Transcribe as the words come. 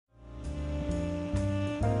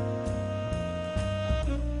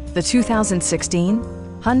the 2016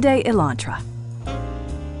 Hyundai Elantra.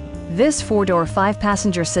 This four-door,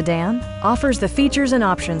 five-passenger sedan offers the features and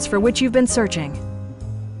options for which you've been searching.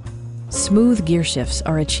 Smooth gear shifts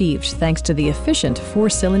are achieved thanks to the efficient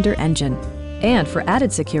four-cylinder engine. And for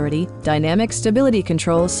added security, dynamic stability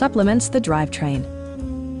control supplements the drivetrain.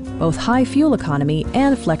 Both high fuel economy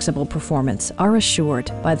and flexible performance are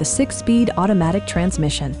assured by the 6-speed automatic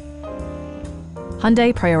transmission.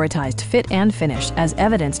 Hyundai prioritized fit and finish as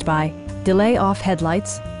evidenced by delay-off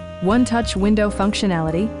headlights, one-touch window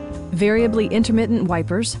functionality, variably intermittent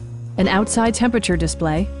wipers, an outside temperature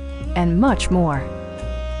display, and much more.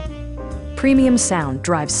 Premium sound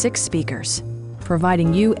drives 6 speakers,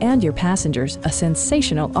 providing you and your passengers a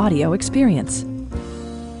sensational audio experience.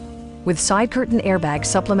 With side curtain airbags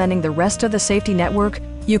supplementing the rest of the safety network,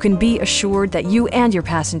 you can be assured that you and your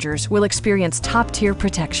passengers will experience top-tier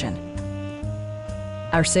protection.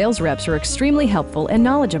 Our sales reps are extremely helpful and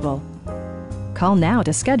knowledgeable. Call now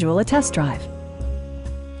to schedule a test drive.